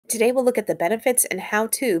Today we'll look at the benefits and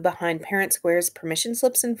how-to behind ParentSquare's permission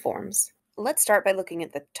slips and forms. Let's start by looking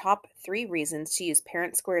at the top 3 reasons to use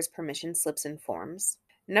ParentSquare's permission slips and forms.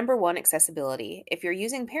 Number 1, accessibility. If you're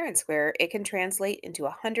using ParentSquare, it can translate into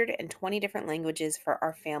 120 different languages for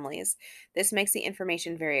our families. This makes the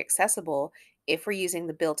information very accessible if we're using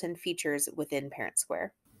the built-in features within ParentSquare.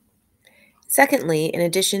 Secondly, in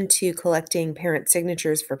addition to collecting parent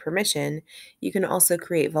signatures for permission, you can also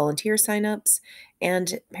create volunteer signups,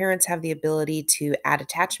 and parents have the ability to add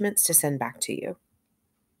attachments to send back to you.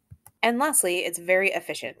 And lastly, it's very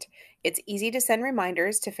efficient. It's easy to send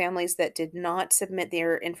reminders to families that did not submit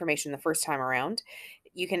their information the first time around.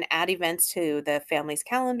 You can add events to the family's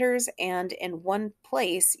calendars, and in one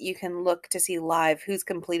place, you can look to see live who's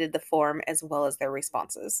completed the form as well as their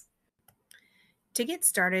responses. To get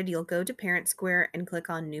started, you'll go to ParentSquare and click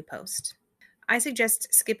on New Post. I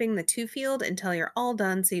suggest skipping the to field until you're all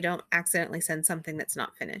done so you don't accidentally send something that's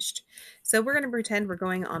not finished. So we're going to pretend we're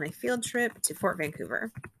going on a field trip to Fort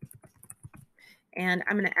Vancouver. And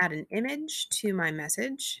I'm going to add an image to my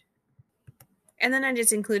message. And then I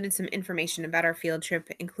just included some information about our field trip,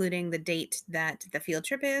 including the date that the field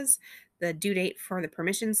trip is, the due date for the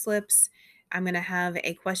permission slips. I'm going to have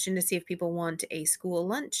a question to see if people want a school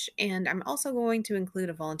lunch, and I'm also going to include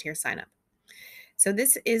a volunteer sign up. So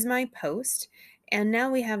this is my post, and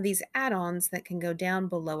now we have these add-ons that can go down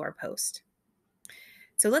below our post.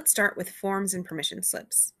 So let's start with forms and permission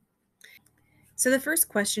slips. So the first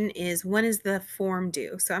question is, when is the form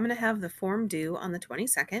due? So I'm going to have the form due on the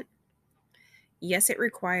 22nd. Yes, it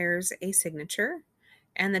requires a signature,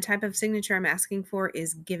 and the type of signature I'm asking for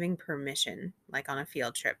is giving permission, like on a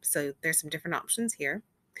field trip. So there's some different options here.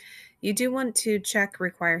 You do want to check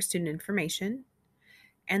require student information,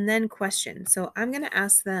 and then question. So I'm going to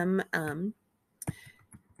ask them,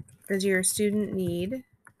 does your student need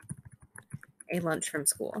a lunch from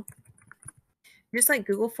school? Just like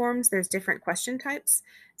Google Forms, there's different question types.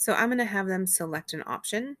 So I'm going to have them select an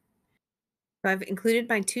option. So I've included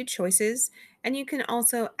my 2 choices, and you can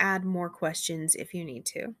also add more questions if you need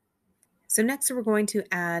to. So next we're going to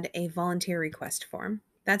add a volunteer request form.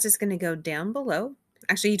 That's just going to go down below.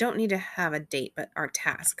 Actually, you don't need to have a date, but our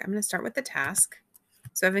task. I'm going to start with the task.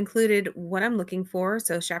 So I've included what I'm looking for.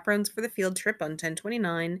 So chaperones for the field trip on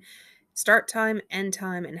 10/29, start time, end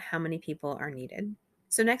time, and how many people are needed.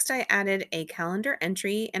 So next I added a calendar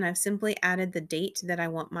entry, and I've simply added the date that I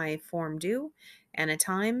want my form due and a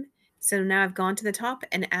time. So now I've gone to the top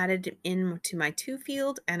and added into my to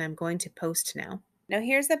field, and I'm going to post now. Now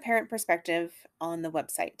here's the parent perspective on the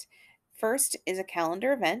website. First is a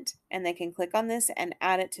calendar event, and they can click on this and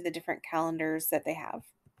add it to the different calendars that they have.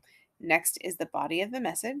 Next is the body of the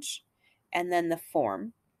message, and then the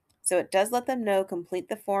form. So it does let them know complete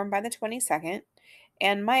the form by the 22nd.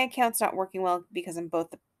 And my account's not working well because I'm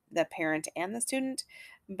both the parent and the student.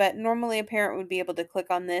 But normally a parent would be able to click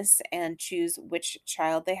on this and choose which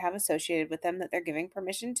child they have associated with them that they're giving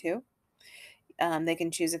permission to. They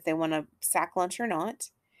can choose if they want a sack lunch or not.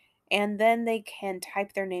 And then they can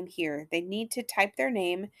type their name here. They need to type their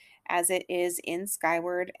name as it is in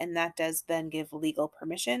Skyward, and that does then give legal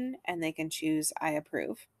permission, and they can choose I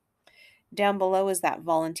approve. Down below is that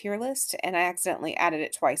volunteer list, and I accidentally added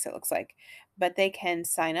it twice, it looks like. But they can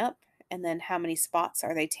sign up, and then how many spots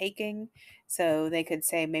are they taking? So they could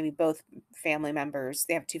say maybe both family members,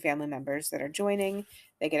 they have 2 family members that are joining.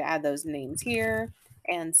 They could add those names here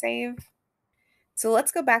and save. So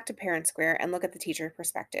let's go back to ParentSquare and look at the teacher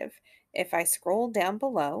perspective. If I scroll down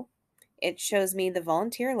below, it shows me the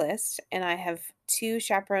volunteer list, and I have 2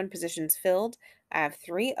 chaperone positions filled. I have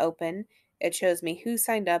 3 open. It shows me who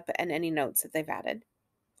signed up and any notes that they've added.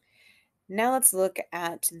 Now let's look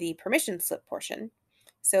at the permission slip portion.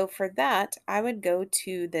 So for that, I would go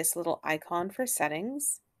to this little icon for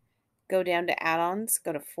settings, go down to add-ons,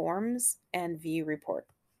 go to forms, and view report.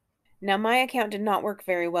 Now, my account did not work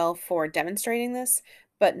very well for demonstrating this,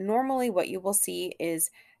 but normally what you will see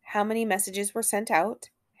is how many messages were sent out,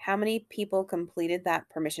 how many people completed that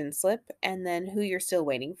permission slip, and then who you're still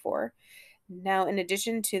waiting for. Now, in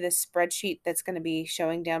addition to the spreadsheet that's going to be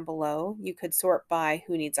showing down below, you could sort by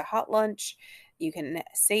who needs a hot lunch, you can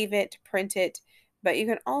save it, print it, but you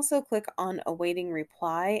can also click on awaiting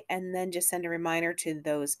reply and then just send a reminder to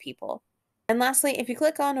those people. And lastly, if you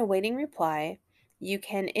click on awaiting reply, you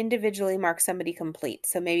can individually mark somebody complete.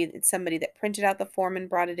 So maybe it's somebody that printed out the form and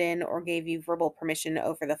brought it in or gave you verbal permission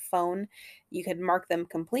over the phone. You could mark them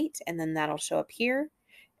complete, and then that'll show up here.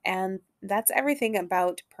 And that's everything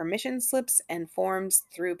about permission slips and forms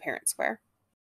through ParentSquare.